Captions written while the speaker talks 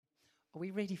Are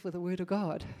we ready for the Word of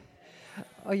God?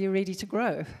 Are you ready to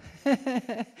grow?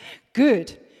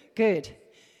 Good.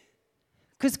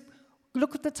 Because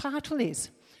look what the title is.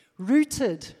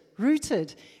 Rooted.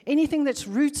 Anything that's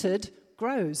rooted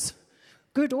grows.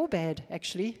 Good or bad,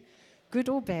 actually. Good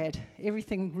or bad.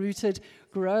 Everything rooted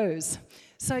grows.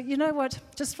 So you know what?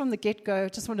 Just from the get-go, I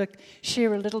just want to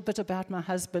share a little bit about my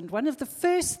husband. One of the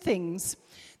first things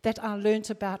that I learned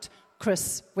about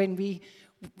Chris when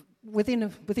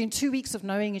within 2 weeks of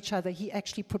knowing each other, he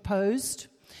actually proposed.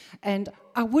 And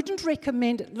I wouldn't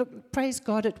recommend it. Look, praise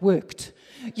God, it worked.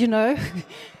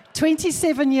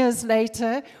 27 years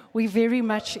later, we're very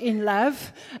much in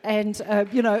love, and,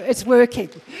 it's working.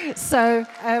 So,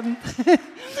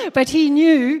 but he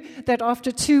knew that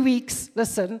after 2 weeks,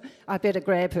 listen, I better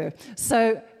grab her.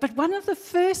 So, but one of the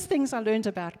first things I learned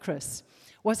about Chris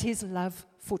was his love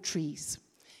for trees.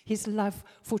 His love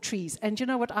for trees. And you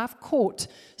know what? I've caught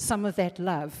some of that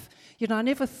love. I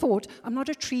never thought, I'm not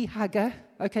a tree hugger,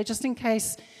 okay, just in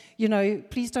case,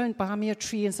 please don't buy me a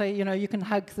tree and say, you can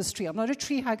hug this tree. I'm not a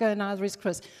tree hugger, and neither is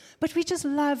Chris. But we just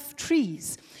love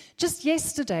trees. Just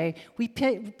yesterday, we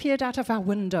peered out of our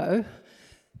window,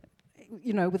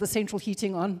 with the central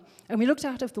heating on, and we looked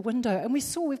out of the window, and we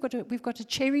saw we've got a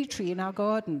cherry tree in our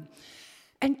garden.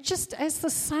 And just as the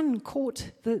sun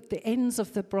caught the ends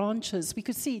of the branches, we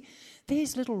could see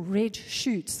there's little red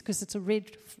shoots, because it's a red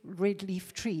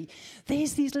leaf tree.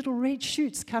 There's these little red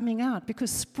shoots coming out, because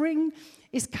spring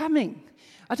is coming.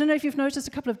 I don't know if you've noticed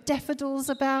a couple of daffodils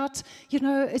about.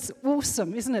 It's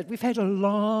awesome, isn't it? We've had a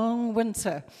long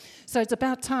winter. So it's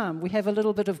about time we have a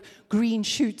little bit of green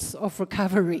shoots of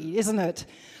recovery, isn't it?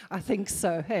 I think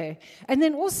so, hey. And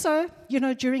then also,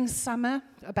 during summer,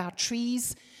 about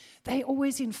trees, they're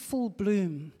always in full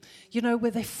bloom,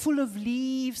 where they're full of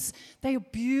leaves. They are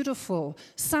beautiful.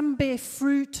 Some bear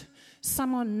fruit,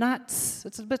 some are nuts.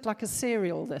 It's a bit like a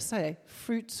cereal, they say.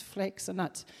 Fruits, flakes, and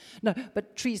nuts. No,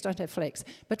 but trees don't have flakes.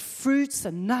 But fruits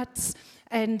and nuts.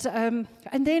 And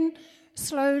then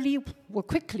slowly,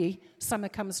 quickly, summer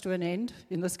comes to an end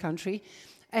in this country.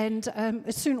 And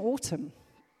it's soon autumn.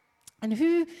 And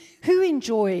who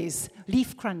enjoys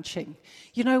leaf crunching?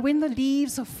 When the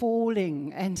leaves are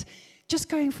falling and just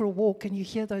going for a walk and you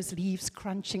hear those leaves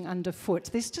crunching underfoot,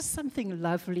 there's just something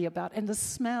lovely about, and the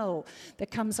smell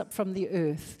that comes up from the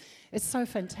earth. It's so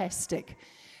fantastic.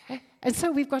 And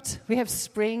so we have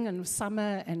spring and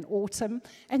summer and autumn,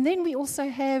 and then we also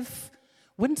have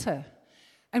winter.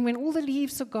 And when all the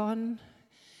leaves are gone,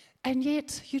 and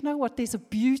yet, you know what? There's a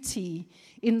beauty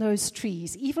in those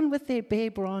trees, even with their bare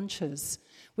branches.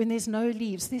 When there's no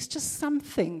leaves, there's just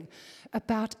something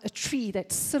about a tree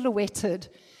that's silhouetted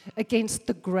against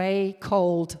the grey,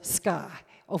 cold sky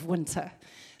of winter.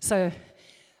 So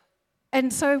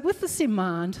with this in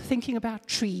mind, thinking about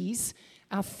trees,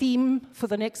 our theme for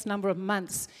the next number of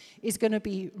months is going to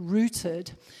be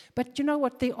rooted. But you know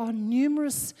what? There are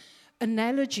numerous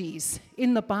analogies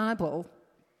in the Bible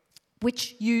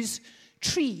which use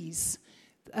trees.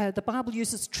 The Bible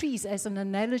uses trees as an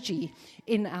analogy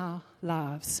in our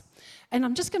lives. And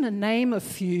I'm just going to name a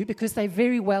few because they're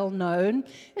very well known.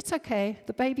 It's okay.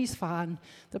 The baby's fine.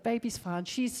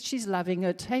 She's loving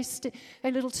it. Hey,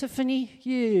 little Tiffany,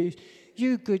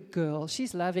 you good girl.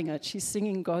 She's loving it. She's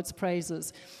singing God's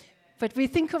praises. But we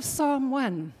think of Psalm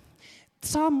 1.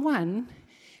 Psalm 1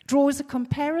 draws a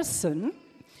comparison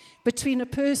between a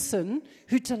person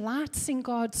who delights in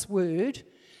God's word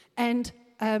and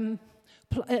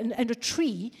a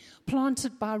tree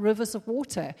planted by rivers of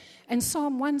water. And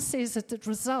Psalm 1 says that it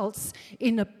results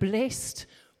in a blessed,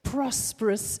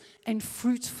 prosperous, and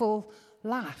fruitful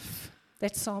life.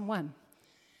 That's Psalm 1.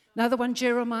 Another one,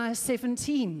 Jeremiah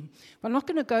 17. I'm not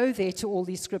going to go there to all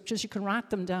these scriptures. You can write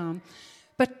them down.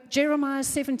 But Jeremiah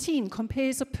 17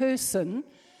 compares a person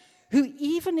who,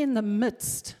 even in the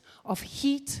midst of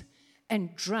heat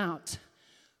and drought,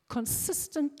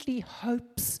 consistently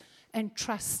hopes and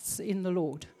trusts in the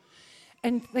Lord.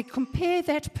 And they compare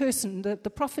that person, the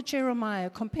prophet Jeremiah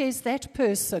compares that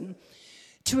person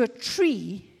to a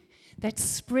tree that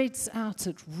spreads out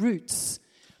its roots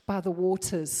by the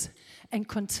waters and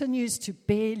continues to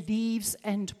bear leaves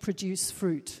and produce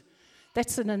fruit.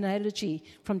 That's an analogy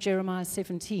from Jeremiah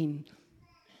 17.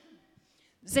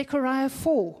 Zechariah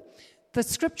 4. The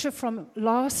scripture from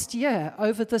last year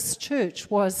over this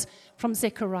church was from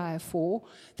Zechariah 4,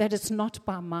 that it's not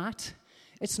by might,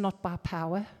 it's not by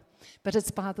power, but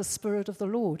it's by the Spirit of the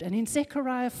Lord. And in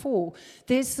Zechariah 4,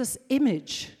 there's this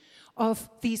image of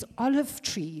these olive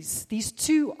trees, these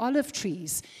 2 olive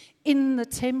trees in the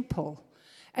temple.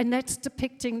 And that's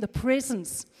depicting the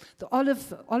presence, the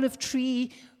olive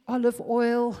tree, olive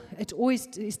oil. It always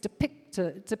is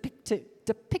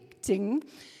depicting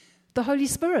the Holy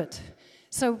Spirit.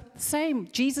 So same,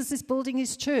 Jesus is building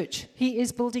his church. He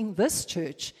is building this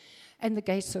church, and the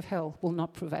gates of hell will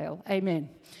not prevail. Amen.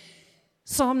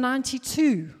 Psalm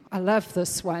 92, I love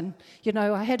this one. You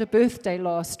know, I had a birthday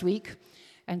last week,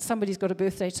 and somebody's got a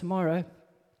birthday tomorrow.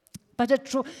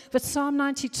 But Psalm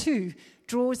 92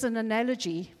 draws an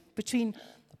analogy between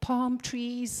palm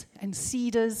trees and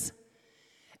cedars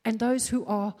and those who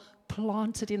are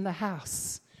planted in the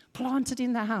house. Planted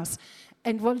in the house.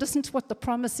 And well, listen to what the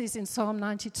promise is in Psalm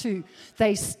 92.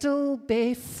 They still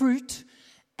bear fruit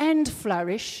and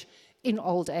flourish in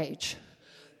old age.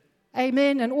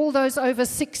 Amen. And all those over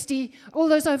 60, all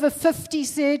those over 50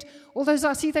 said, all those,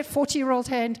 I see that 40-year-old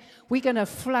hand, we're going to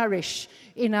flourish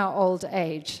in our old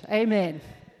age. Amen.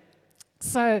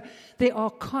 So there are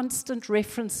constant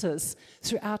references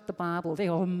throughout the Bible.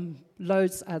 There are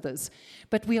loads others.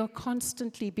 But we are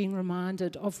constantly being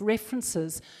reminded of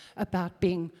references about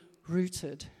being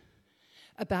rooted,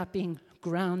 about being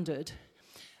grounded,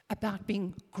 about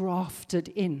being grafted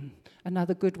in.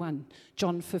 Another good one,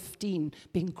 John 15,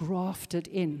 being grafted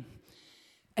in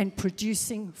and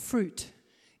producing fruit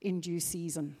in due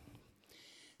season.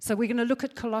 So we're going to look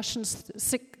at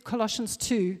Colossians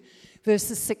 2,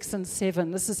 verses 6 and 7.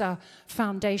 This is our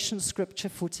foundation scripture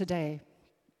for today.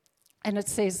 And it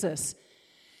says this: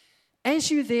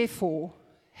 As you therefore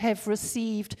have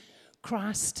received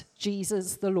Christ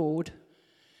Jesus the Lord,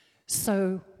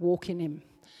 so walk in him.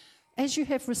 As you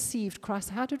have received Christ,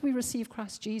 how did we receive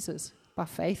Christ Jesus? By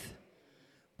faith.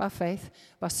 By faith,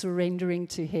 by surrendering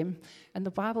to him. And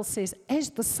the Bible says,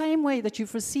 as the same way that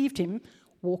you've received him,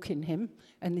 walk in him.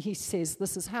 And he says,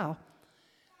 this is how.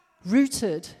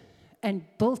 Rooted and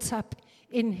built up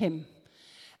in him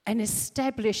and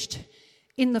established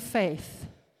in the faith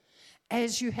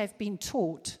as you have been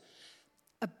taught,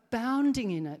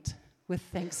 abounding in it with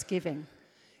thanksgiving.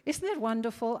 Isn't that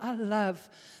wonderful? I love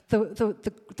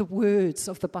the words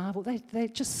of the Bible. They're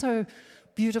just so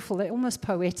beautiful. They're almost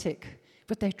poetic,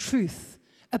 but they're truth,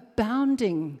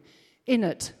 abounding in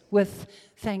it with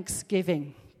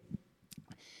thanksgiving.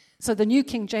 So the New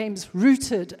King James,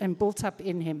 rooted and built up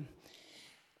in him.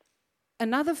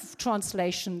 Another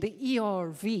translation, the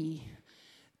ERV,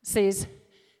 says,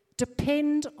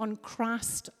 depend on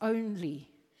Christ only,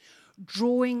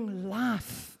 drawing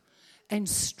life and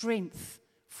strength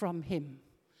from him.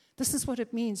 This is what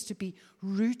it means to be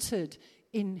rooted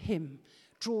in him.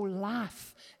 Draw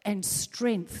life and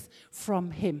strength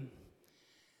from him.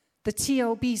 The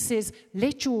TLB says,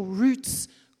 let your roots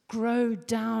grow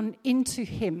down into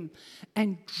him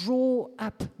and draw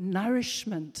up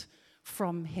nourishment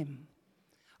from him.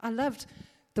 I loved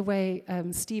the way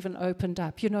Stephen opened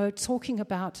up,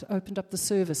 opened up the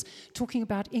service, talking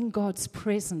about in God's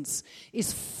presence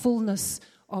is fullness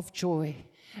of joy,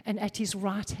 and at his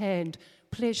right hand,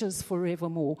 pleasures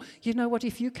forevermore. You know what,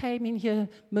 if you came in here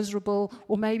miserable,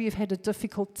 or maybe you've had a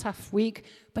difficult, tough week,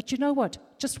 but you know what,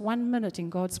 just 1 minute in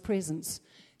God's presence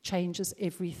changes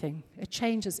everything. It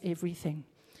changes everything.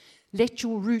 Let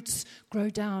your roots grow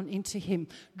down into him.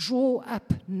 Draw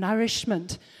up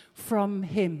nourishment from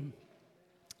him.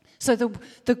 So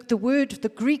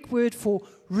the Greek word for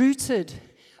rooted,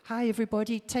 hi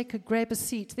everybody, grab a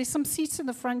seat. There's some seats in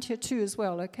the front here too as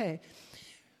well, okay.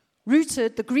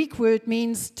 Rooted, the Greek word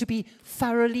means to be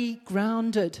thoroughly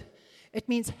grounded. It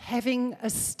means having a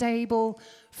stable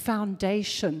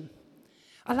foundation.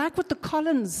 I like what the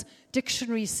Collins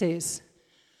Dictionary says.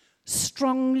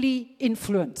 Strongly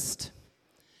influenced.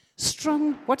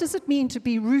 Strong, what does it mean to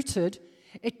be rooted?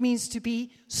 It means to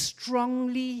be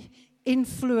strongly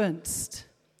influenced,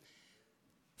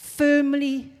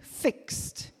 firmly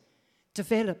fixed,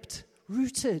 developed,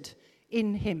 rooted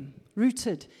in him,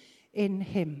 rooted in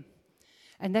him.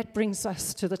 And that brings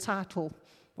us to the title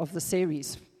of the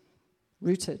series,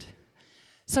 Rooted.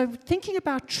 So thinking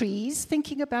about trees,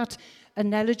 thinking about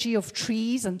analogy of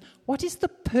trees, and what is the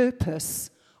purpose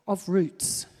of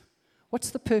roots? What's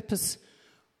the purpose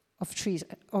of trees,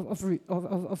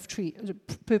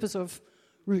 purpose of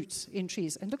roots in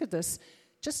trees? And look at this,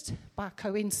 just by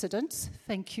coincidence,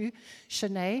 thank you,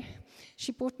 Shanae,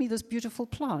 she bought me this beautiful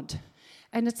plant,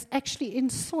 and it's actually in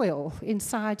soil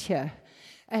inside here.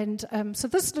 And so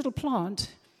this little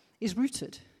plant is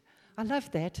rooted. I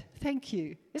love that. Thank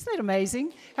you. Isn't that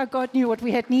amazing how God knew what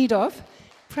we had need of?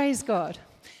 Praise God.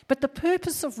 But the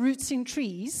purpose of roots in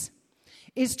trees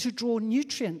is to draw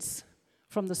nutrients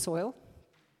from the soil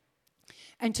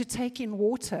and to take in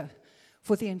water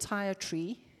for the entire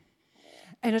tree.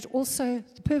 And it also,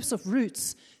 the purpose of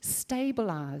roots,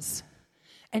 stabilize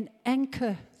and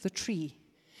anchor the tree,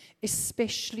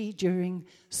 especially during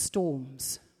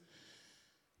storms.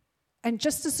 And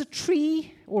just as a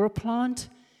tree or a plant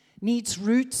needs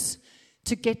roots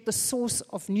to get the source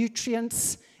of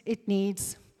nutrients it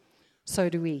needs, so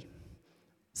do we.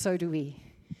 So do we.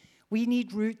 We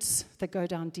need roots that go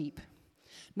down deep,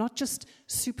 not just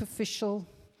superficial,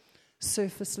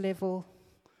 surface level,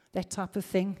 that type of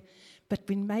thing, but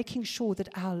we're making sure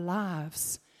that our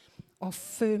lives are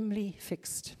firmly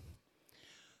fixed,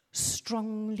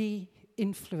 strongly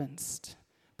influenced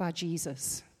by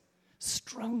Jesus.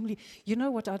 Strongly. You know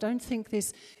what? I don't think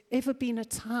there's ever been a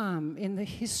time in the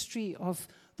history of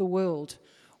the world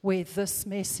where this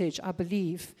message, I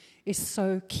believe, is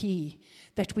so key,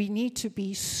 that we need to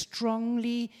be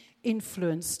strongly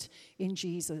influenced in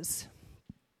Jesus.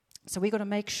 So we've got to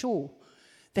make sure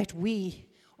that we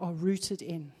are rooted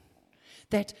in,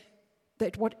 that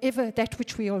whatever that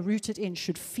which we are rooted in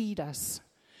should feed us,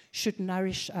 should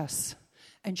nourish us,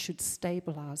 and should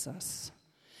stabilize us.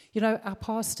 You know, our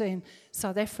pastor in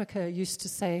South Africa used to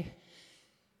say,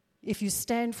 if you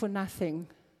stand for nothing,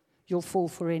 you'll fall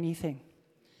for anything.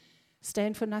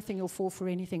 Stand for nothing, you'll fall for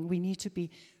anything. We need to be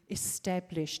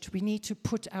established. We need to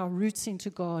put our roots into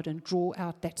God and draw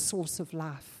out that source of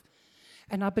life.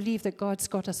 And I believe that God's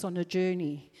got us on a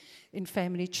journey in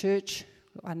Family Church.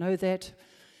 I know that.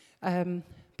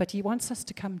 But He wants us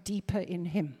to come deeper in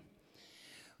Him.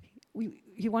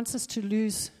 He wants us to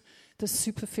lose the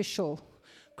superficial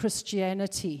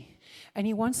Christianity. And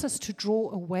He wants us to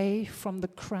draw away from the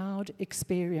crowd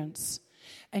experience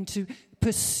and to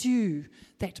pursue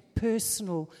that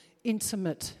personal,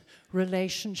 intimate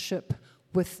relationship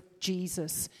with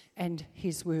Jesus and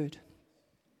His Word.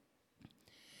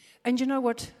 And you know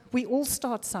what? We all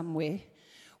start somewhere.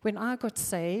 When I got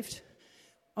saved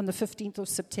on the 15th of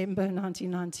September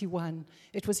 1991,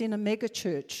 it was in a mega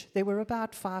church. There were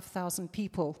about 5,000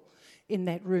 people in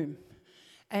that room.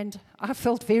 And I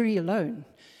felt very alone,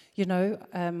 you know,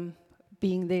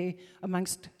 being there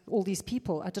amongst all these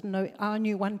people. I didn't know, I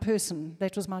knew one person,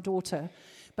 that was my daughter,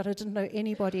 but I didn't know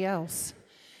anybody else.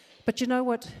 But you know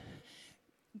what?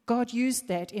 God used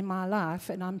that in my life,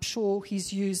 and I'm sure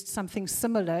He's used something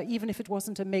similar, even if it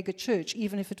wasn't a mega church,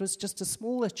 even if it was just a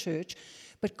smaller church.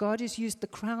 But God has used the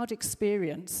crowd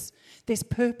experience. There's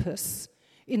purpose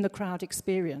in the crowd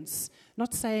experience.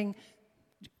 Not saying,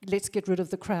 let's get rid of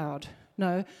the crowd.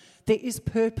 No, there is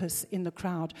purpose in the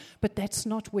crowd, but that's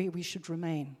not where we should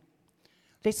remain.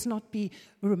 Let's not be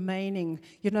remaining.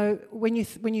 You know, when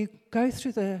you go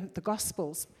through the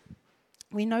Gospels,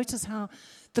 we notice how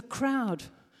the crowd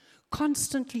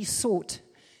constantly sought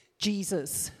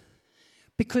Jesus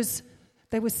because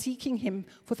they were seeking Him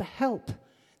for the help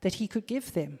that He could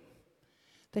give them.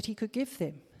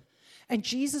 And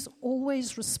Jesus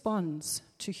always responds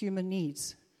to human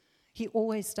needs. He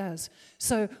always does.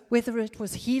 So whether it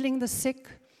was healing the sick,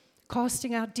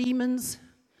 casting out demons,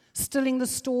 stilling the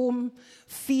storm,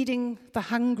 feeding the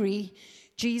hungry,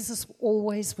 Jesus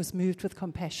always was moved with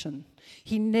compassion.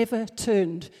 He never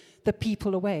turned the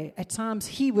people away. At times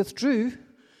He withdrew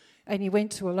and He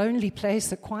went to a lonely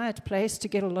place, a quiet place to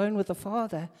get alone with the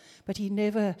Father. But He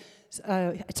never,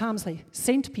 at times they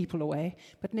sent people away,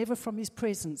 but never from His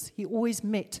presence. He always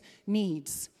met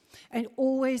needs and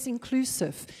always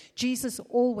inclusive. Jesus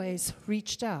always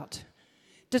reached out.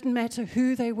 Didn't matter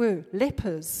who they were,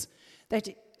 lepers, that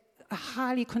a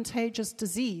highly contagious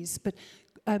disease, but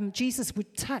Jesus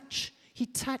would touch. He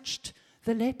touched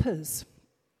the lepers.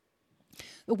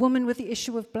 The woman with the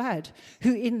issue of blood,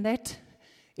 who in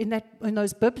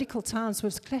those biblical times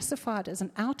was classified as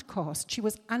an outcast. She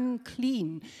was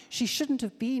unclean. She shouldn't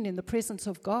have been in the presence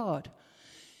of God.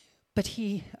 But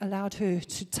He allowed her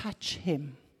to touch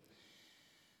Him.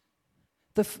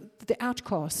 The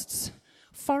outcasts,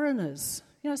 foreigners,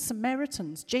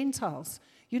 Samaritans, Gentiles,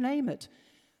 you name it.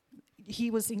 He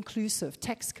was inclusive,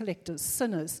 tax collectors,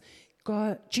 sinners.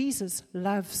 Jesus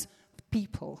loves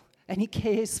people and He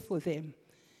cares for them.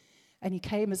 And He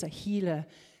came as a healer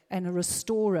and a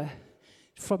restorer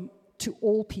to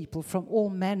all people, from all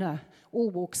manner, all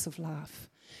walks of life.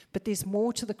 But there's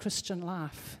more to the Christian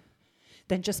life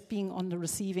than just being on the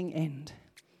receiving end,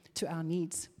 to our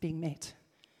needs being met.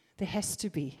 There has to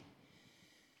be.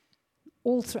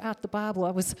 All throughout the Bible,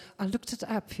 I looked it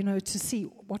up, to see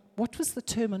what was the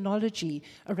terminology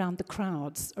around the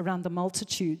crowds, around the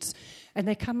multitudes. And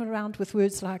they come around with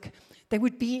words like, they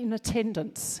would be in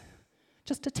attendance,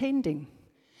 just attending.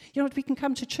 You know what, we can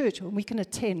come to church and we can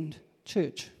attend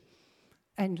church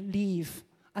and leave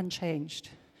unchanged.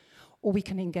 Or we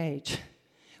can engage.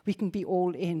 We can be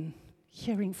all in,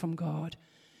 hearing from God.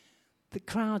 The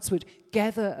crowds would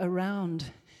gather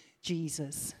around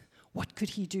Jesus. What could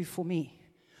He do for me?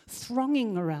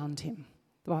 Thronging around Him,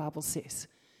 the Bible says.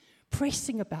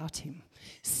 pressing about him,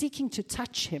 seeking to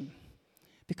touch him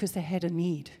because they had a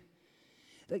need.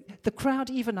 The crowd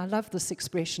even, I love this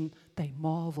expression, they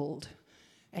marveled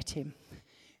at him.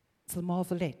 It's the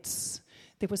Marvelettes.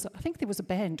 I think there was a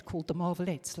band called the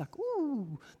Marvelettes, like,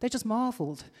 ooh, they just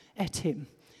marveled at him.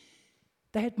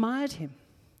 They admired him.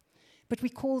 But we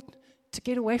called to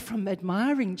get away from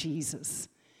admiring Jesus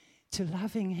to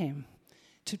loving him,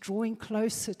 to drawing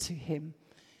closer to him,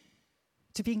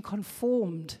 to being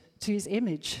conformed to his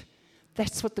image.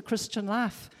 That's what the Christian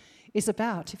life is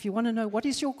about. If you want to know what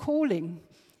is your calling,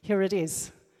 here it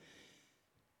is.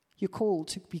 You're called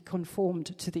to be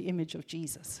conformed to the image of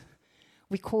Jesus.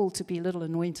 We're called to be little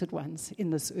anointed ones in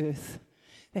this earth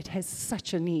that has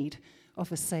such a need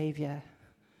of a Savior.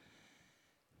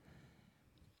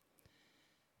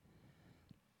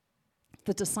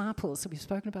 The disciples, so we've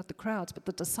spoken about the crowds, but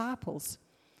the disciples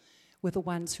were the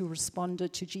ones who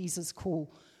responded to Jesus'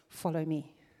 call, follow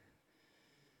me,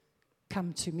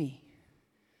 come to me.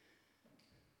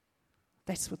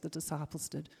 That's what the disciples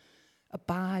did.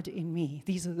 Abide in me.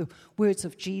 These are the words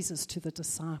of Jesus to the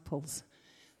disciples.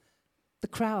 The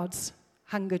crowds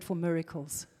hungered for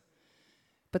miracles,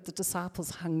 but the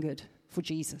disciples hungered for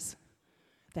Jesus.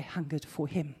 They hungered for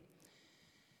him.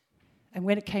 And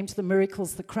when it came to the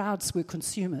miracles, the crowds were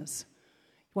consumers.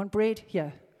 You want bread?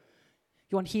 Here.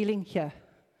 You want healing? Here.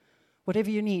 Whatever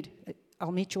you need,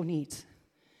 I'll meet your needs.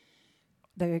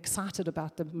 They were excited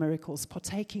about the miracles,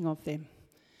 partaking of them.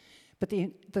 But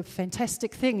the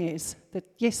fantastic thing is that,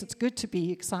 yes, it's good to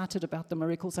be excited about the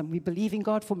miracles, and we believe in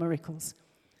God for miracles.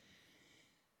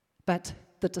 But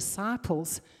the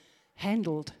disciples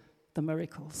handled the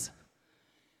miracles.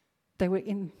 They were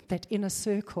in that inner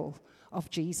circle of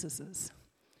Jesus's.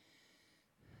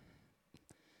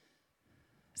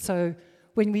 So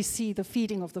when we see the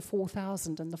feeding of the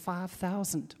 4,000 and the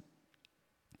 5,000,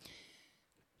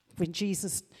 when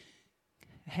Jesus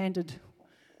handed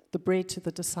the bread to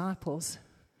the disciples,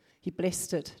 he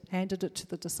blessed it, handed it to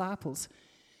the disciples.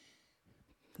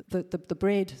 The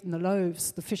bread and the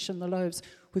loaves, the fish and the loaves,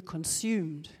 were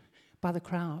consumed by the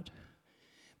crowd,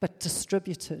 but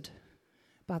distributed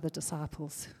by the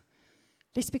disciples.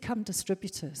 Let's become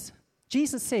distributors.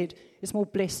 Jesus said it's more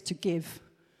blessed to give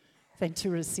than to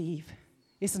receive,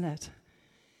 isn't it?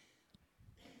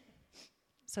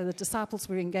 So the disciples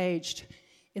were engaged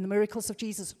in the miracles of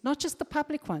Jesus, not just the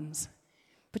public ones,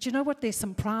 but you know what? There's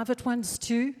some private ones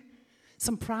too,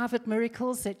 some private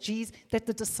miracles that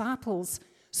the disciples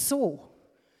saw.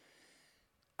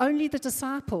 Only the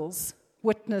disciples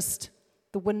witnessed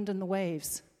the wind and the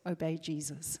waves obey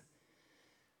Jesus.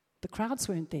 The crowds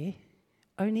weren't there.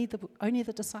 Only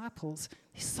the disciples.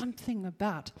 There's something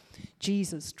about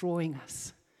Jesus drawing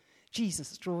us.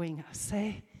 Jesus drawing us,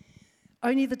 eh?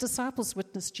 Only the disciples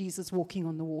witnessed Jesus walking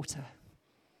on the water.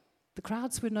 The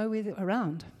crowds were nowhere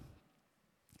around.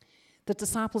 The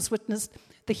disciples witnessed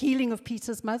the healing of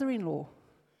Peter's mother-in-law.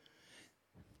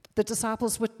 The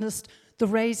disciples witnessed the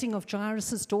raising of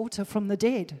Jairus' daughter from the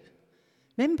dead.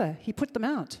 Remember, he put them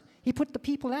out. He put the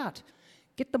people out.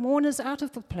 Get the mourners out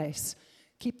of the place.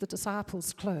 Keep the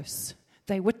disciples close.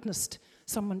 They witnessed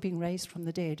someone being raised from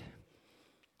the dead.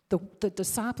 The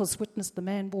disciples witnessed the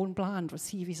man born blind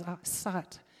receive his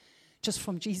sight just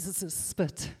from Jesus'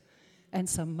 spit and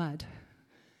some mud.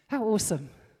 How awesome.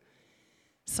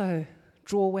 So,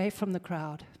 draw away from the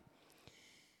crowd.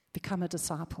 Become a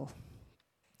disciple.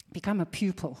 Become a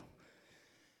pupil.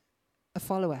 A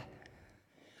follower.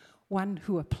 One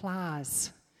who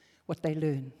applies what they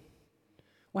learn.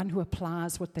 One who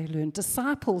applies what they learn.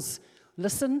 Disciples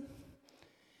listen,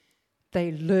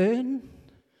 they learn,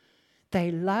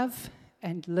 they love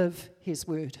and live his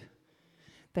word.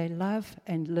 They love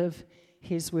and live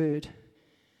his word.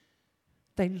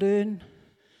 They learn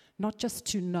not just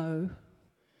to know,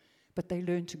 but they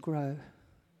learn to grow.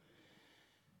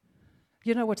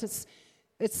 You know what,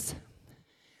 it's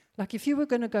like if you were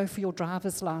going to go for your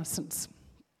driver's license,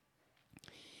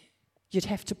 you'd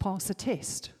have to pass a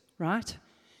test, right?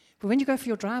 But when you go for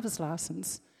your driver's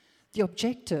license, the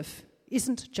objective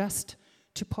isn't just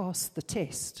to pass the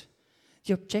test.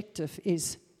 The objective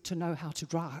is to know how to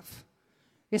drive,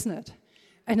 isn't it?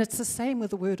 And it's the same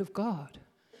with the Word of God.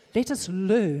 Let us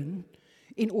learn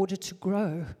in order to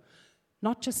grow,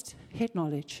 not just head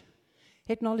knowledge.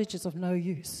 Head knowledge is of no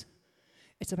use.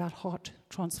 It's about heart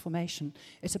transformation.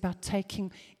 It's about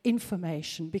taking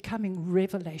information, becoming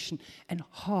revelation, and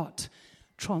heart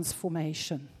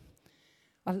transformation.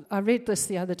 I read this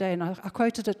the other day, and I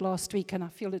quoted it last week, and I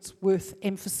feel it's worth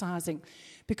emphasizing.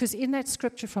 Because in that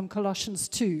scripture from Colossians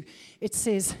 2, it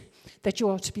says that you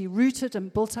are to be rooted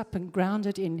and built up and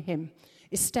grounded in Him,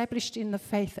 established in the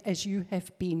faith as you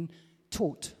have been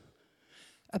taught,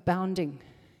 abounding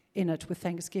in it with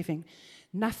thanksgiving.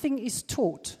 Nothing is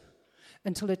taught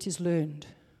until it is learned,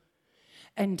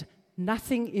 and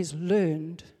nothing is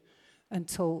learned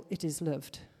until it is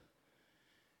lived.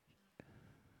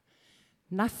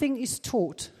 Nothing is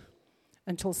taught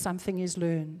until something is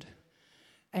learned,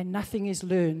 and nothing is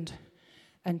learned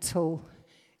until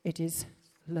it is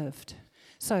lived.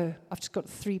 So I've just got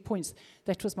 3 points.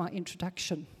 That was my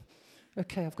introduction.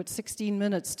 Okay, I've got 16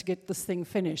 minutes to get this thing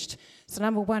finished. So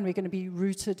number one, we're going to be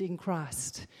rooted in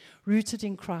Christ. Rooted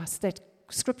in Christ. That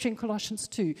scripture in Colossians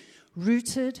 2.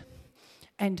 Rooted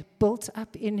and built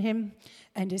up in him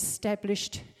and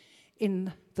established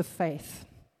in the faith.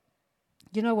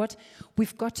 You know what?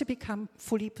 We've got to become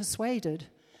fully persuaded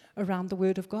around the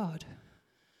Word of God.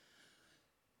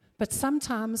 But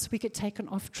sometimes we get taken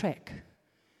off track.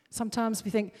 Sometimes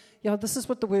we think, yeah, this is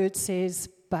what the Word says,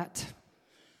 but...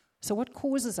 So what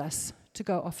causes us to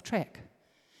go off track?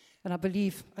 And I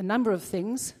believe a number of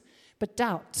things, but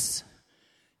doubts,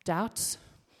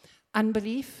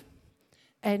 unbelief,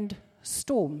 and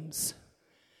storms.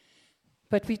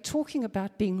 But we're talking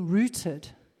about being rooted,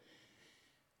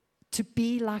 to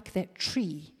be like that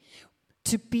tree,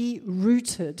 to be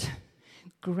rooted,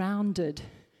 grounded,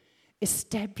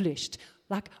 established,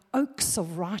 like oaks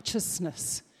of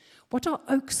righteousness. What are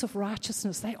oaks of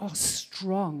righteousness? They are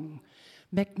strong,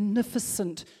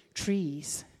 magnificent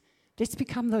trees. Let's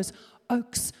become those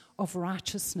oaks of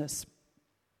righteousness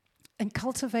and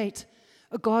cultivate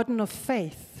a garden of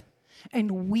faith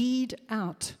and weed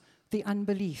out the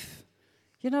unbelief.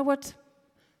 You know what?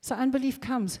 So unbelief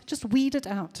comes, just weed it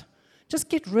out. Just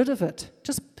get rid of it.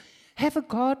 Just have a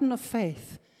garden of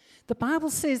faith. The Bible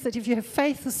says that if you have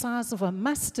faith the size of a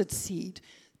mustard seed,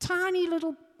 tiny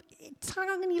little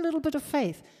bit of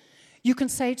faith, you can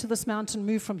say to this mountain,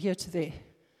 move from here to there.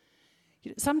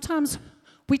 Sometimes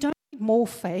we don't need more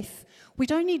faith. We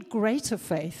don't need greater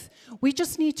faith. We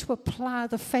just need to apply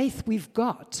the faith we've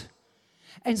got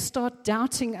and start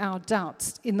doubting our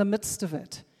doubts in the midst of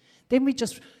it. Then we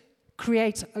just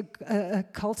cultivate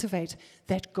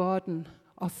that garden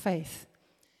of faith.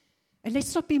 And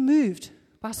let's not be moved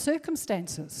by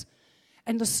circumstances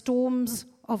and the storms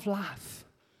of life.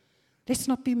 Let's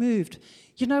not be moved.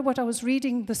 You know what? I was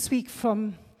reading this week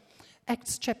from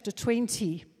Acts chapter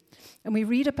 20, and we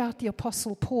read about the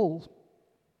Apostle Paul,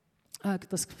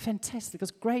 this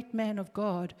great man of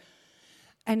God.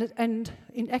 And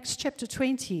in Acts chapter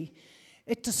 20,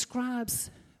 it describes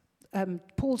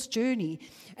Paul's journey.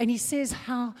 And he says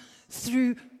how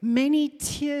through many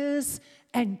tears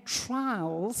and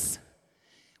trials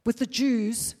with the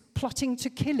Jews plotting to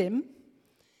kill him,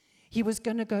 he was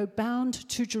going to go bound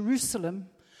to Jerusalem,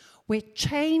 where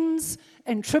chains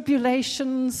and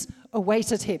tribulations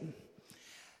awaited him.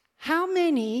 How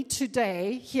many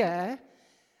today here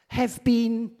have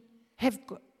been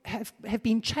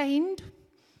chained,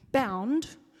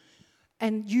 bound,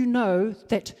 and you know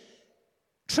that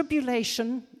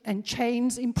tribulation and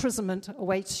chains, imprisonment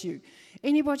awaits you?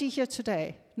 Anybody here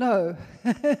today? No.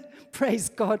 Praise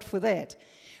God for that.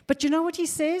 But you know what he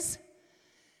says?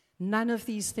 None of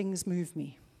these things move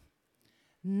me.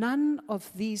 None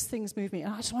of these things move me.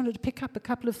 And I just wanted to pick up a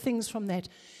couple of things from that.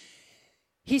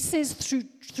 He says,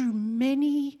 through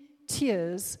many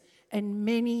tears and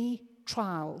many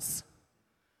trials.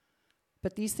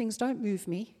 But these things don't move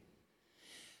me.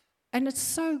 And it's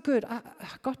so good. I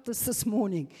got this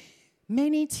morning.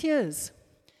 Many tears.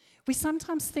 We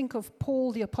sometimes think of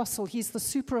Paul the apostle. He's the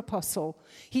super apostle.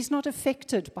 He's not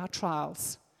affected by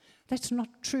trials. That's not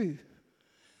true.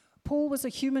 Paul was a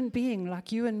human being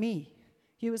like you and me.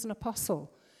 He was an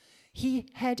apostle. He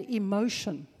had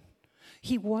emotion.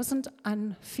 He wasn't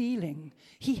unfeeling.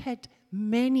 He had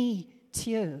many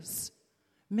tears.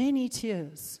 Many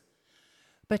tears.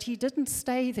 But he didn't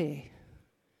stay there.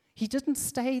 He didn't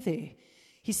stay there.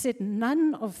 He said,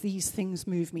 none of these things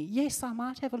move me. Yes, I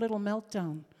might have a little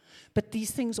meltdown, but these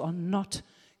things are not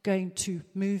going to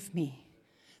move me.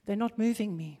 They're not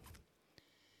moving me.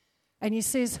 And he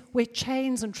says, where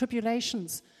chains and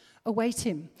tribulations await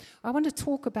him. I want to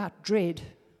talk about dread.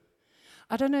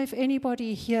 I don't know if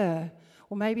anybody here,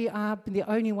 or maybe I've been the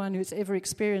only one who's ever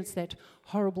experienced that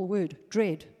horrible word,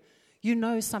 dread. You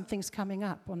know something's coming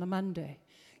up on a Monday.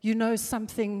 You know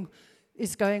something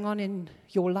is going on in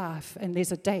your life, and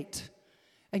there's a date,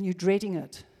 and you're dreading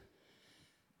it.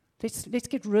 Let's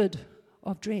get rid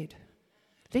of dread.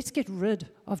 Let's get rid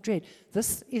of dread.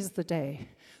 This is the day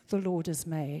the Lord has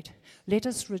made. Let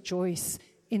us rejoice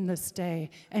in this day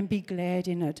and be glad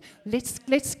in it.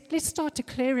 Let's start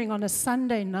declaring on a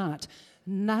Sunday night,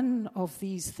 none of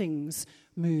these things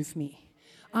move me.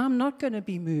 I'm not going to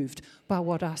be moved by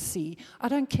what I see. I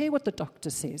don't care what the doctor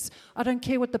says. I don't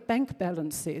care what the bank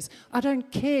balance says. I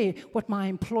don't care what my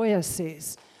employer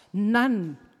says.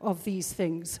 None of these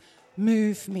things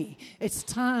move me. It's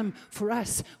time for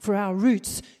us, for our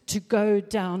roots, to go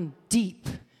down deep.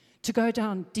 To go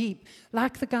down deep.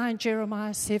 Like the guy in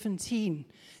Jeremiah 17,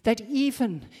 that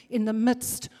even in the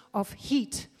midst of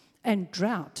heat and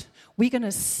drought, we're going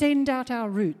to send out our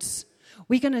roots.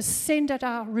 We're going to send out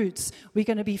our roots. We're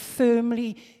going to be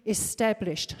firmly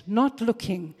established, not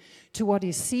looking to what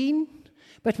is seen,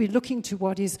 but we're looking to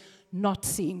what is not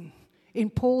seen. In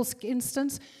Paul's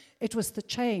instance, it was the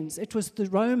chains, it was the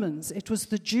Romans, it was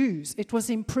the Jews, it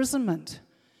was imprisonment.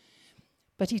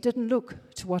 But he didn't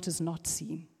look to what is not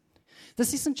seen.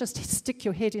 This isn't just stick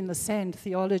your head in the sand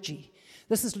theology.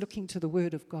 This is looking to the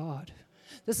Word of God.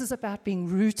 This is about being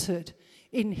rooted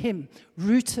in Him,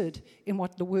 rooted in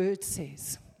what the Word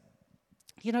says.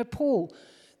 You know, Paul,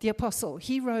 the apostle,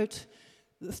 he wrote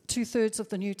 2/3 of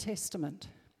the New Testament.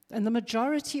 And the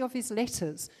majority of his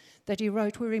letters that he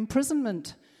wrote were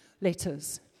imprisonment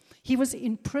letters. He was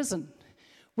in prison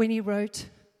when he wrote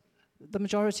the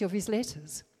majority of his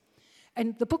letters.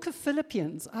 And the book of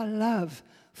Philippians, I love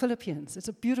Philippians. It's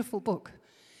a beautiful book.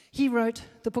 He wrote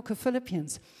the book of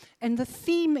Philippians. And the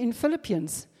theme in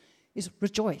Philippians is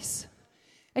rejoice.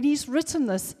 And he's written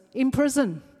this in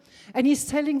prison. And he's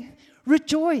telling,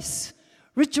 rejoice,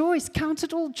 rejoice, count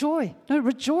it all joy. No,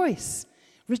 rejoice,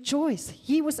 rejoice.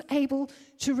 He was able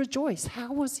to rejoice.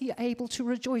 How was he able to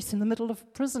rejoice in the middle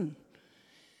of prison?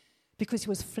 Because he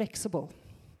was flexible.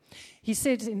 He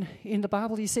said in the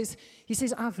Bible, he says,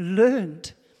 I've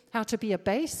learned how to be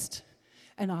abased,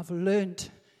 and I've learned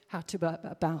how to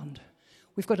abound.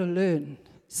 We've got to learn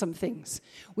some things.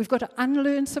 We've got to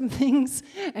unlearn some things,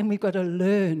 and we've got to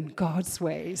learn God's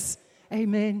ways.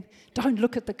 Amen. Don't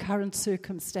look at the current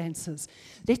circumstances.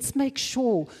 Let's make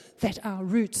sure that our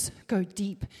roots go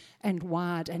deep and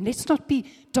wide, and let's not be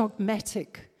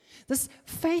dogmatic. This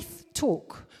faith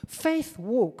talk, faith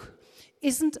walk,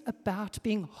 isn't about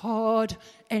being hard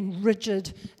and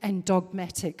rigid and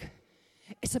dogmatic.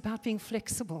 It's about being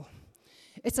flexible.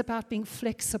 It's about being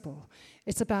flexible.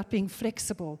 It's about being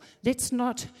flexible. Let's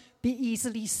not be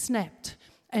easily snapped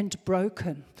and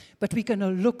broken, but we're going to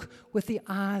look with the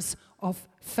eyes of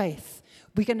faith.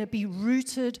 We're going to be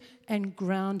rooted and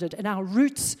grounded, and our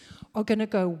roots are going to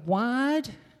go wide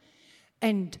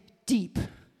and deep.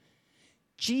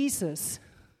 Jesus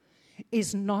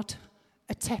is not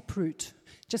a taproot.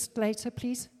 Just later,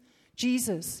 please.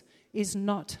 Jesus is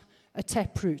not a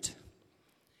taproot.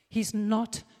 He's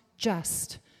not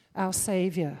just our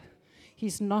Savior.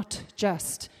 He's not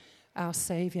just our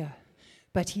Savior,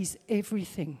 but He's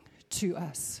everything to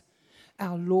us.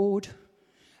 Our Lord,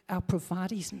 our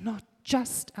provider. He's not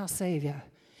just our Savior.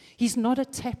 He's not a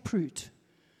taproot.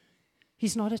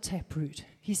 He's not a taproot.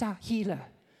 He's our healer.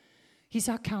 He's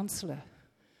our counselor.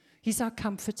 He's our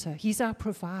comforter. He's our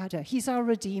provider. He's our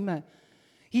redeemer.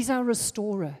 He's our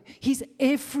restorer. He's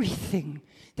everything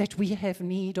that we have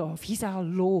need of. He's our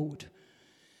Lord.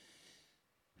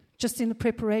 Just in the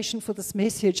preparation for this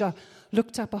message, I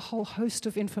looked up a whole host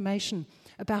of information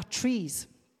about trees.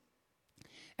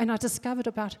 And I discovered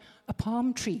about a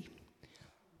palm tree.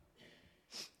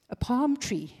 A palm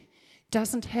tree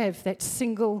doesn't have that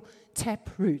single tap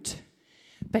root,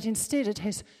 but instead it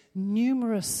has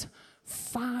numerous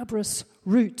fibrous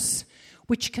roots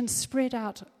which can spread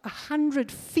out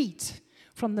 100 feet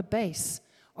from the base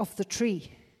of the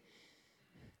tree.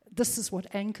 This is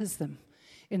what anchors them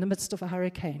in the midst of a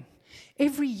hurricane.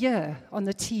 Every year on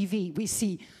the TV we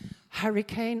see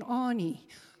Hurricane Arnie,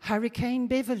 Hurricane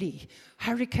Beverly,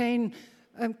 Hurricane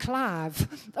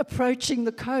Clive approaching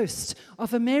the coast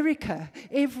of America.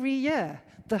 Every year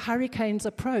the hurricanes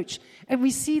approach, and we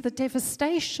see the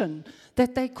devastation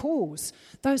that they cause.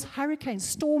 Those hurricanes,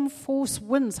 storm force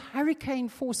winds, hurricane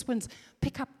force winds,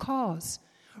 pick up cars,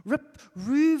 rip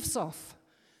roofs off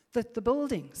the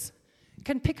buildings,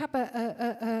 can pick up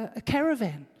a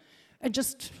caravan and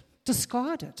just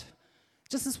discard it.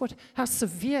 This is how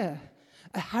severe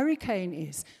a hurricane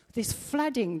is. There's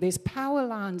flooding, there's power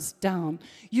lines down,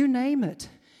 you name it.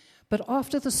 But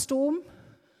after the storm,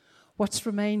 what's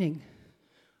remaining?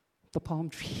 The palm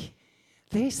tree.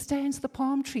 There stands the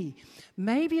palm tree.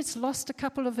 Maybe it's lost a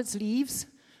couple of its leaves.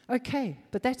 Okay,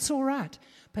 but that's all right.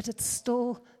 But it's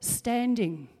still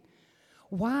standing.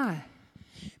 Why?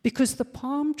 Because the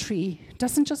palm tree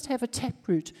doesn't just have a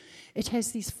taproot. It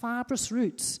has these fibrous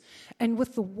roots. And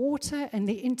with the water and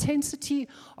the intensity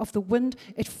of the wind,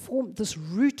 it formed this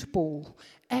root ball,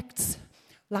 acts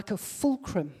like a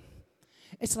fulcrum.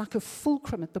 It's like a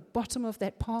fulcrum at the bottom of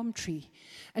that palm tree.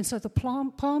 And so the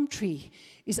palm tree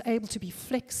is able to be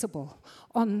flexible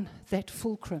on that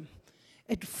fulcrum.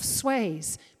 It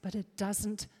sways, but it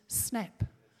doesn't snap.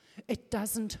 It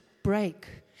doesn't break.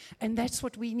 And that's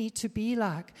what we need to be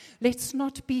like. Let's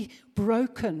not be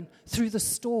broken through the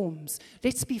storms.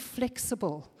 Let's be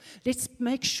flexible. Let's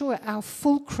make sure our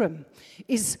fulcrum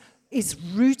is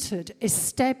rooted,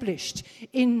 established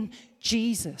in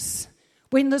Jesus.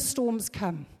 When the storms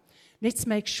come, let's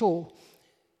make sure.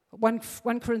 1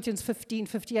 Corinthians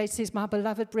 15:58 says, "My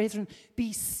beloved brethren,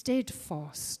 be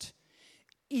steadfast,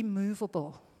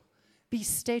 immovable." Be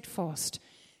steadfast,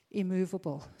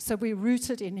 immovable. So we're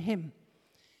rooted in Him.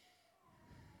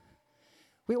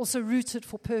 We're also rooted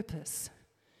for purpose,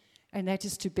 and that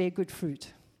is to bear good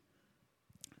fruit.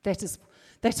 That's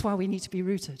why we need to be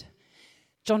rooted.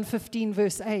 John 15,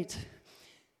 verse 8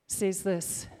 says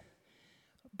this,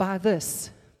 "By this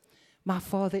my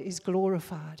Father is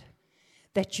glorified,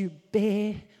 that you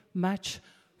bear much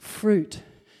fruit,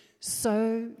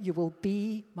 so you will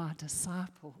be my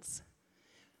disciples."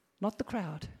 Not the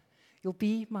crowd. You'll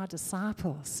be my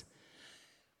disciples.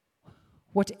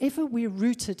 Whatever we're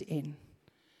rooted in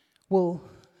will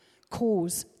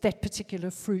cause that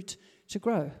particular fruit to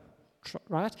grow,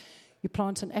 right? You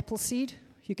plant an apple seed,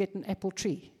 you get an apple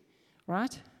tree,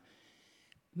 right?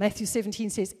 Matthew 17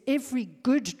 says, "Every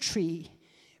good tree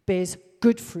bears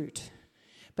good fruit,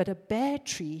 but a bad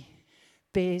tree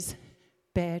bears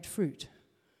bad fruit."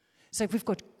 So if we've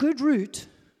got good root,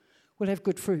 we'll have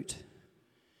good fruit.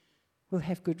 We'll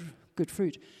have good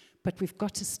fruit. But we've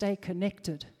got to stay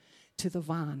connected to the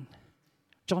vine.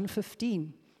 John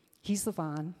 15, He's the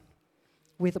vine,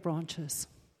 we're the branches.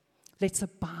 Let's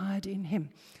abide in Him.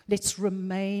 Let's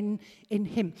remain in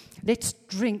Him. Let's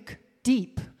drink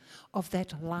deep of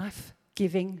that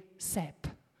life-giving sap.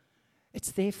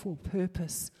 It's there for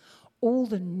purpose. All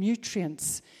the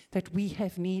nutrients that we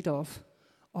have need of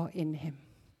are in Him.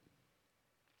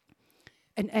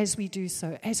 And as we do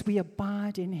so, as we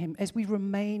abide in Him, as we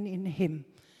remain in Him,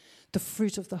 the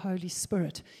fruit of the Holy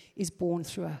Spirit is born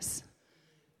through us,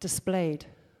 displayed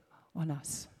on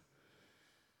us.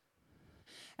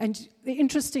 And the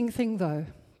interesting thing, though,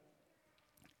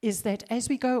 is that as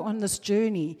we go on this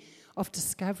journey of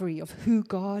discovery of who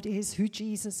God is, who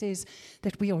Jesus is,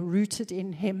 that we are rooted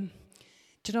in Him,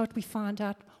 do you know what we find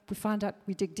out?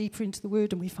 We dig deeper into the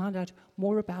Word and we find out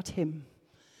more about Him.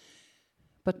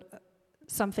 But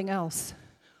something else,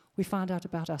 we find out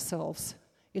about ourselves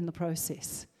in the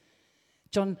process.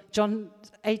 John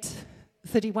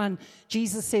 8:31,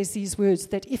 Jesus says these words,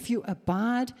 that if you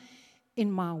abide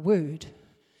in my word,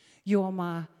 you are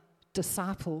my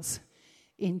disciples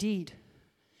indeed,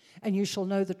 and you shall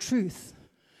know the truth,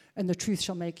 and the truth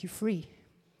shall make you free.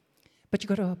 But you've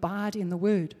got to abide in the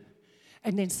word,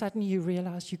 and then suddenly you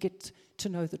realize you get to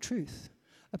know the truth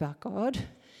about God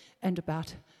and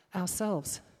about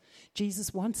ourselves.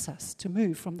 Jesus wants us to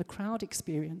move from the crowd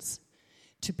experience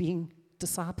to being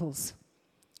disciples.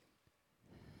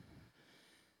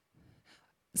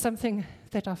 Something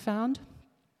that I found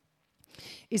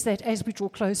is that as we draw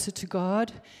closer to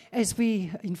God, as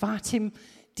we invite Him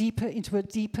deeper into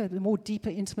a more deeper,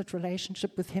 intimate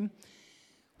relationship with Him,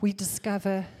 we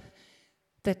discover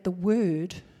that the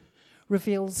Word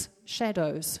reveals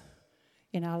shadows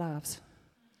in our lives.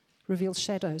 Reveals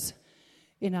shadows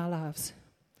in our lives.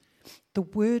 The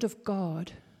Word of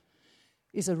God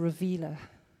is a revealer.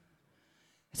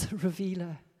 It's a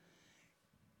revealer.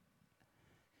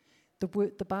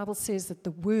 The Bible says that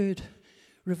the Word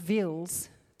reveals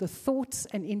the thoughts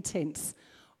and intents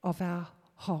of our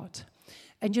heart.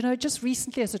 And you know, just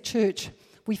recently as a church,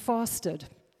 we fasted.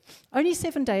 Only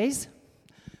 7 days.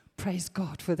 Praise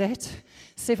God for that.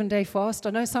 7-day fast. I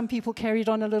know some people carried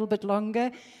on a little bit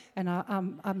longer, and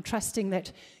I'm trusting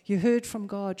that you heard from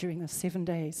God during the 7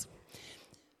 days.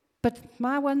 But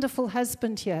my wonderful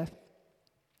husband here,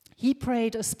 he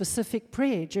prayed a specific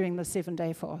prayer during the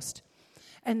 7-day fast.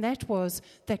 And that was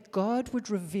that God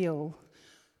would reveal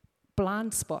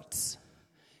blind spots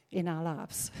in our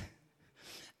lives.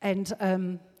 And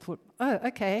thought, oh,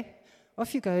 okay,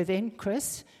 off you go then,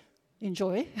 Chris.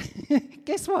 Enjoy.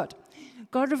 Guess what?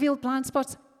 God revealed blind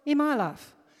spots in my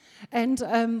life. And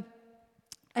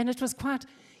it was quite,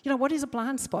 what is a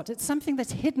blind spot? It's something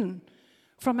that's hidden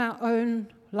from our own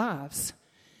lives.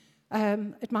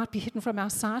 It might be hidden from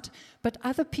our sight, but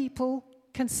other people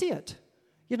can see it.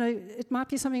 It might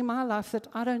be something in my life that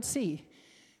I don't see,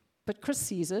 but Chris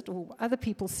sees it, or other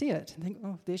people see it, and think,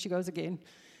 oh, there she goes again.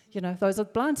 Those are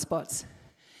blind spots.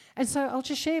 And so I'll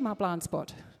just share my blind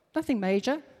spot. Nothing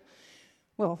major.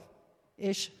 Well,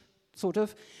 ish. sort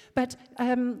of. But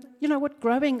you know what,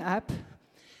 growing up,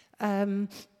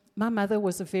 my mother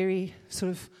was a very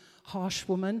sort of harsh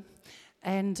woman,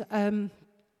 and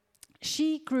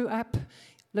she grew up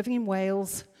living in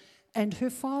Wales, and her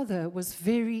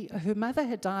mother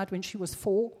had died when she was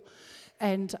 4,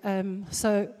 and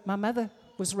so my mother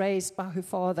was raised by her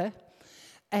father,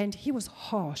 and he was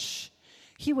harsh.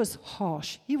 He was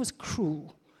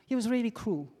cruel. He was really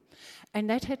cruel. And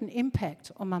that had an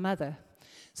impact on my mother.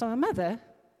 So my mother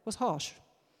was harsh.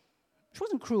 She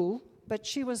wasn't cruel, but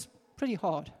she was pretty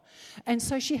hard. And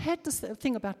so she had this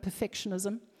thing about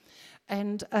perfectionism.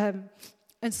 And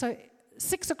so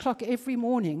 6 o'clock every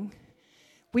morning,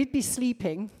 we'd be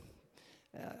sleeping,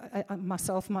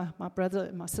 myself, my brother,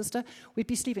 and my sister, we'd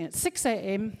be sleeping at 6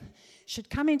 a.m. She'd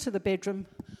come into the bedroom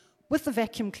with the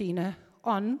vacuum cleaner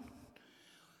on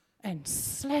and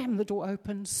slam the door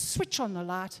open, switch on the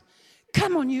light.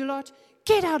 Come on, you lot,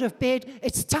 get out of bed.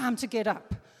 It's time to get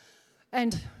up.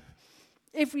 And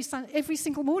every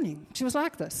single morning, she was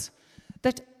like this.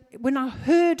 That when I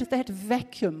heard that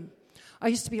vacuum, I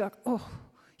used to be like, oh,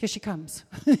 here she comes.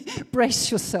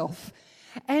 Brace yourself.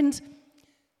 And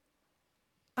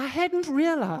I hadn't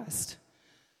realized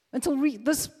until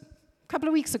this couple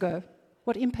of weeks ago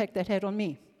what impact that had on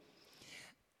me.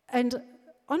 And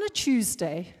on a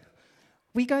Tuesday,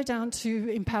 we go down to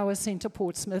Empower Centre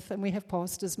Portsmouth, and we have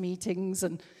pastors' meetings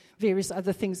and various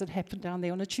other things that happen down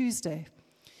there on a Tuesday.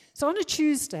 So on a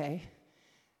Tuesday,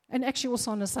 and actually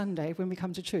also on a Sunday when we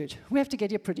come to church, we have to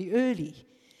get here pretty early.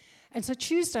 And so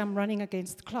Tuesday, I'm running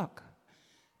against the clock.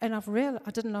 And I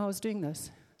didn't know I was doing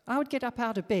this. I would get up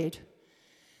out of bed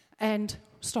and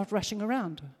start rushing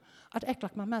around. I'd act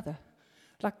like my mother,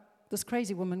 like this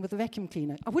crazy woman with a vacuum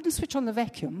cleaner. I wouldn't switch on the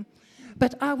vacuum,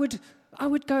 but I would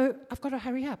go, I've got to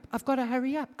hurry up. I've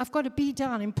got to be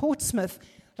down in Portsmouth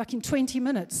like in 20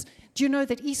 minutes. Do you know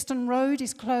that Eastern Road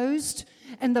is closed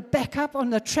and the backup on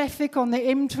the traffic on the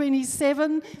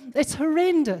M27? It's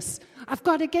horrendous. I've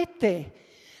got to get there.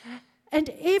 And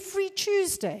every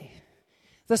Tuesday,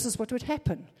 this is what would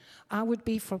happen. I would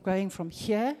be going from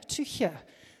here to here,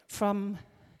 from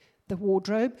the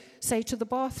wardrobe, say, to the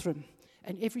bathroom.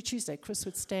 And every Tuesday, Chris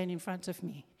would stand in front of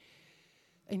me,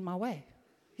 in my way.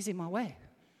 He's in my way.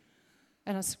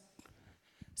 And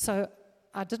so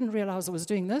I didn't realize I was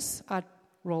doing this. I'd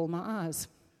roll my eyes.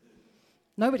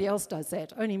 Nobody else does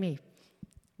that, only me,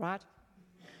 right?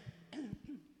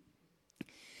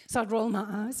 So I'd roll my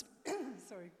eyes.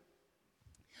 Sorry.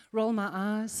 Roll my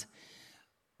eyes.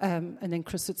 And then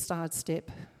Chris would sidestep.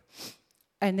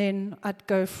 And then I'd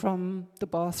go from the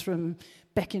bathroom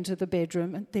back into the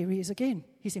bedroom, and there he is again.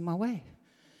 He's in my way.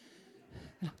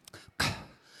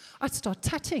 I'd start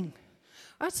tutting.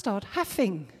 I'd start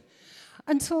huffing.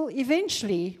 Until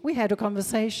eventually we had a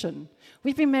conversation.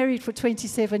 We've been married for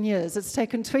 27 years. It's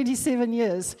taken 27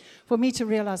 years for me to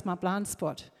realize my blind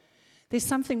spot. There's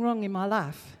something wrong in my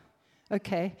life.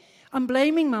 Okay? I'm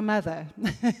blaming my mother.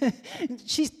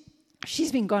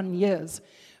 She's been gone years.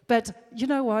 But you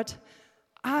know what?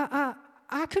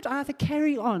 I could either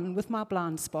carry on with my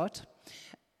blind spot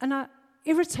and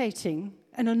irritating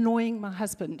and annoying my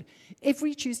husband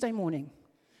every Tuesday morning,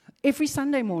 every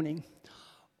Sunday morning,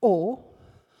 or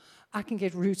I can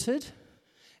get rooted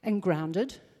and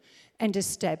grounded and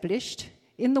established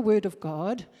in the Word of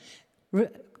God.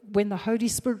 When the Holy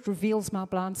Spirit reveals my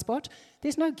blind spot,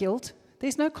 there's no guilt,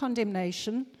 there's no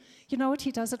condemnation. You know what?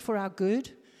 He does it for our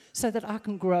good, so that I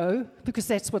can grow, because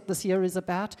that's what this year is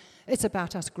about. It's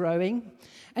about us growing.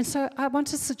 And so I want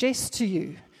to suggest to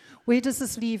you, where does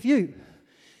this leave you?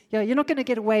 Yeah, you're not going to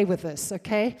get away with this,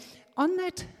 okay? On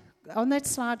that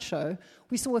slideshow,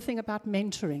 we saw a thing about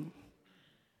mentoring.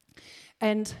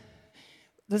 And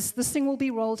this thing will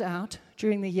be rolled out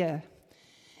during the year.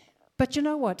 But you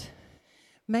know what?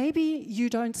 Maybe you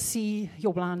don't see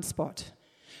your blind spot.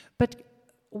 But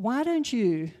why don't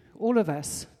you, all of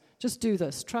us, just do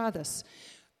this, try this.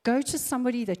 Go to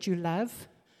somebody that you love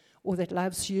or that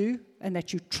loves you and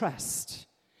that you trust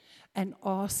and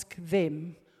ask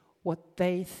them what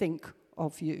they think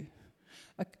of you.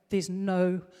 I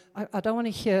don't want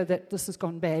to hear that this has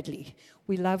gone badly.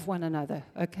 We love one another,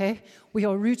 okay? We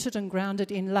are rooted and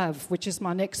grounded in love, which is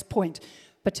my next point.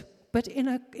 But in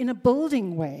a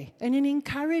building way, in an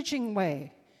encouraging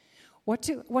way. What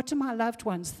do my loved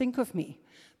ones think of me?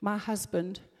 My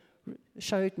husband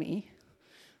showed me,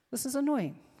 this is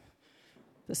annoying.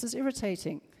 This is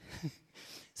irritating.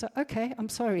 So, okay, I'm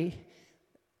sorry.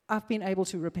 I've been able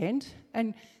to repent.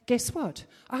 And guess what?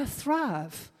 I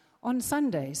thrive on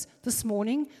Sundays. This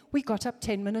morning, we got up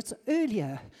 10 minutes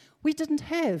earlier. We didn't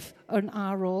have an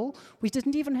eye roll. We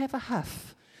didn't even have a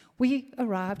huff. we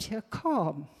arrived here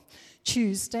calm.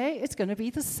 Tuesday, it's going to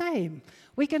be the same.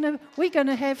 We're going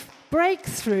to have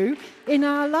breakthrough in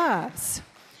our lives.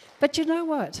 But you know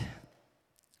what?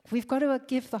 We've got to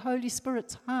give the Holy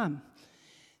Spirit time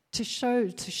to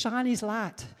shine His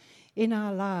light in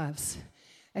our lives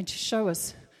and to show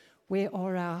us where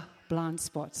are our blind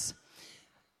spots.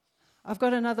 I've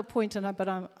got another point, but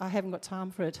I haven't got time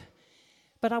for it.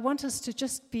 But I want us to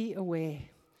just be aware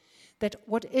that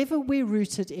whatever we're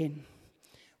rooted in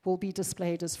will be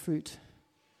displayed as fruit.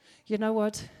 You know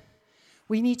what?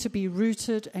 We need to be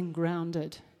rooted and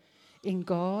grounded in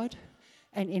God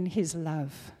and in His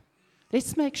love.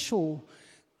 Let's make sure.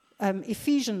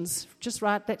 Ephesians, just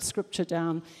write that scripture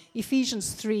down.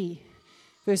 Ephesians 3,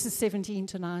 verses 17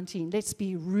 to 19. Let's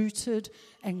be rooted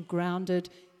and grounded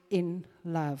in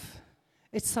love.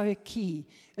 It's so key.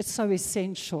 It's so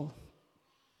essential.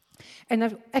 And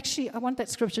I want that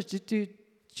scripture to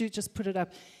just put it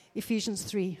up. Ephesians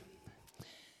 3.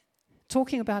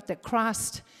 Talking about that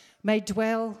Christ may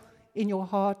dwell in your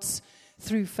hearts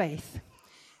through faith.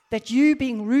 That you,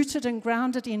 being rooted and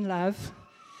grounded in love,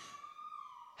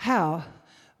 how?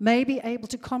 May be able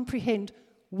to comprehend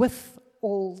with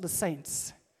all the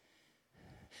saints.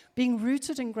 Being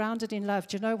rooted and grounded in love.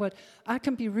 Do you know what? I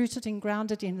can be rooted and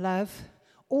grounded in love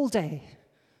all day,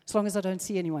 as long as I don't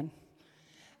see anyone.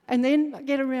 And then I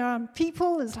get around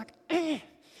people, it's like,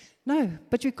 No,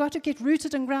 but you've got to get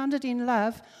rooted and grounded in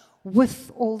love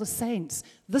with all the saints.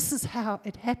 This is how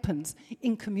it happens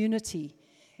in community,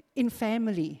 in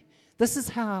family. This is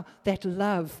how that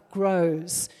love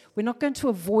grows. We're not going to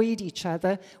avoid each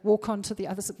other, walk on to the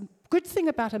other side. Good thing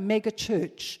about a mega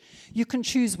church, you can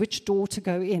choose which door to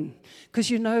go in. Because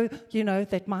you know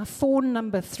that my thorn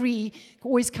number 3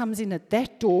 always comes in at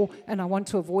that door, and I want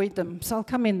to avoid them. So I'll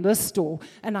come in this door,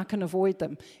 and I can avoid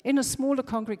them. In a smaller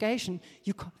congregation,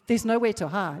 there's nowhere to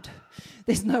hide.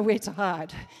 There's nowhere to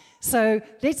hide. So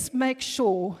let's make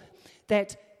sure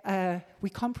that we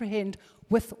comprehend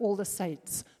with all the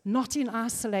saints, not in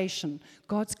isolation.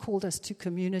 God's called us to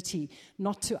community,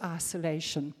 not to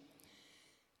isolation.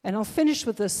 And I'll finish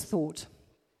with this thought.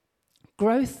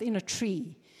 Growth in a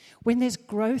tree. When there's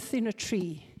growth in a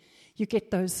tree, you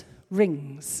get those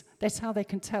rings. That's how they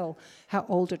can tell how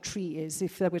old a tree is.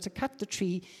 If they were to cut the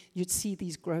tree, you'd see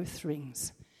these growth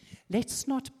rings. Let's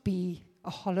not be a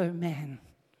hollow man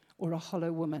or a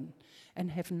hollow woman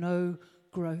and have no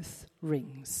growth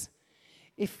rings.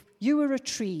 If you were a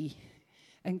tree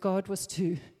and God was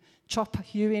to chop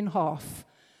you in half,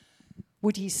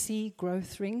 would He see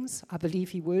growth rings? I believe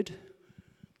He would.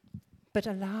 But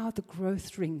allow the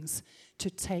growth rings to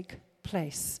take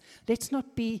place. Let's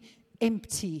not be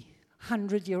empty,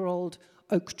 100-year-old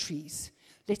oak trees.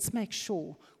 Let's make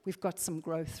sure we've got some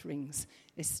growth rings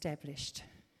established.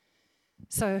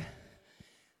 So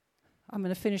I'm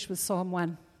going to finish with Psalm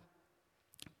 1.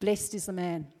 Blessed is the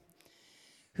man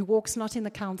who walks not in the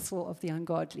counsel of the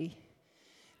ungodly,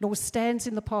 nor stands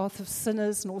in the path of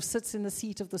sinners, nor sits in the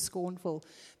seat of the scornful,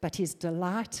 but his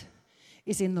delight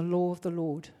is in the law of the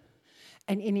Lord.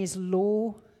 And in His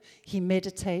law he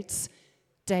meditates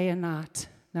day and night.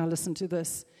 Now listen to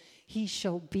this. He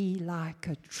shall be like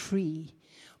a tree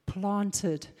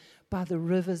planted by the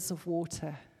rivers of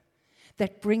water,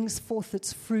 that brings forth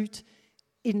its fruit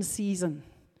in season,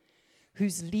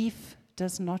 whose leaf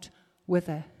does not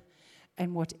wither,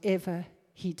 and whatever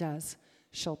he does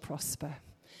shall prosper.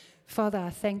 Father, I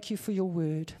thank You for Your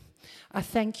word. I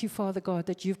thank You, Father God,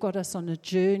 that You've got us on a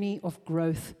journey of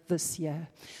growth this year.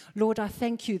 Lord, I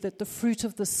thank You that the fruit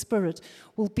of the Spirit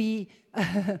will be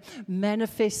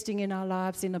manifesting in our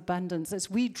lives in abundance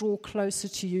as we draw closer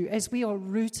to You, as we are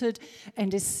rooted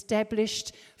and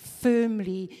established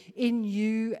firmly in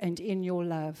You and in Your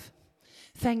love.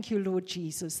 Thank You, Lord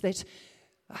Jesus, that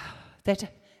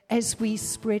as we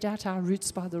spread out our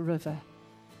roots by the river,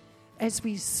 as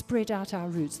we spread out our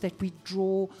roots, that we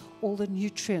draw all the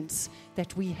nutrients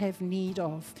that we have need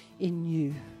of in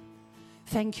You.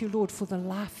 Thank You, Lord, for the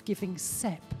life-giving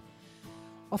sap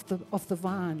of the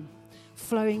vine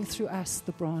flowing through us,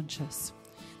 the branches,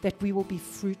 that we will be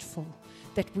fruitful,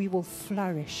 that we will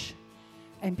flourish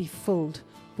and be filled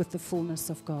with the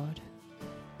fullness of God.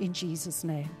 In Jesus'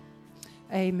 name,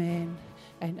 amen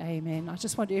and amen. I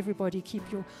just want everybody to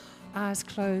keep your eyes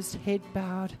closed, head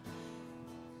bowed.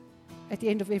 At the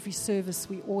end of every service,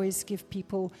 we always give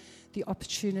people the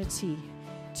opportunity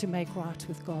to make right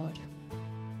with God.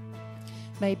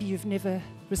 Maybe you've never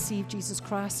received Jesus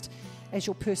Christ as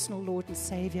your personal Lord and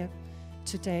Savior.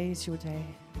 Today is your day.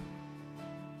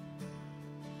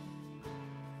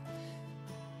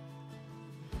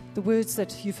 The words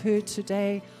that you've heard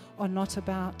today are not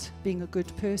about being a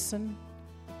good person.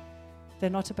 They're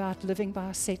not about living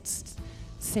by a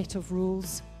set of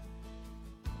rules,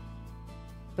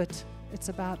 but it's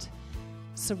about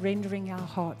surrendering our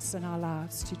hearts and our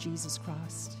lives to Jesus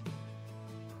Christ.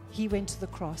 He went to the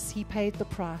cross. He paid the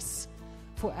price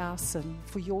for our sin,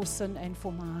 for your sin and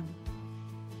for mine.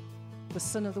 The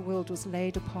sin of the world was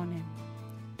laid upon him,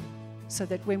 so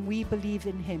that when we believe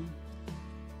in him,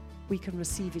 we can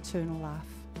receive eternal life.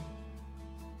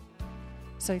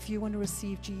 So if you want to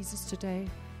receive Jesus today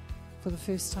for the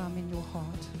first time in your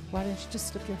heart, why don't you just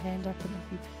slip your hand up and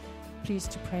I'll be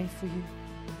pleased to pray for you.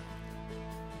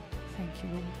 Thank you,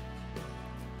 Lord.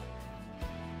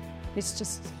 Let's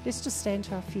just stand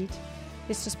to our feet.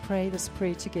 Let's just pray this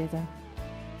prayer together.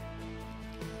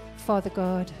 Father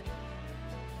God,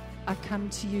 I come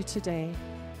to you today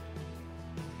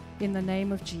in the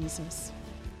name of Jesus.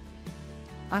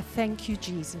 I thank you,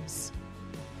 Jesus,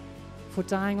 for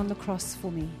dying on the cross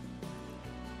for me,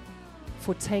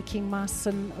 for taking my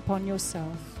sin upon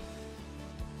yourself,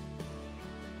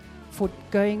 for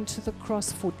going to the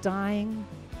cross, for dying,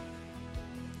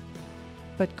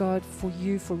 but God, for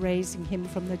you, for raising him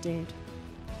from the dead.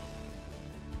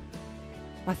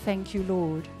 I thank you,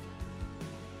 Lord,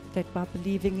 that by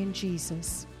believing in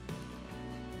Jesus,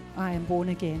 I am born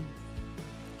again.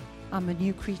 I'm a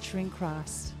new creature in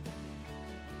Christ.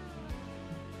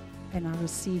 And I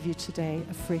receive you today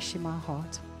afresh in my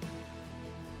heart.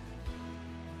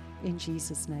 In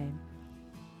Jesus' name.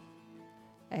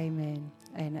 Amen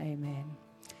and amen.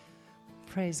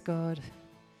 Praise God.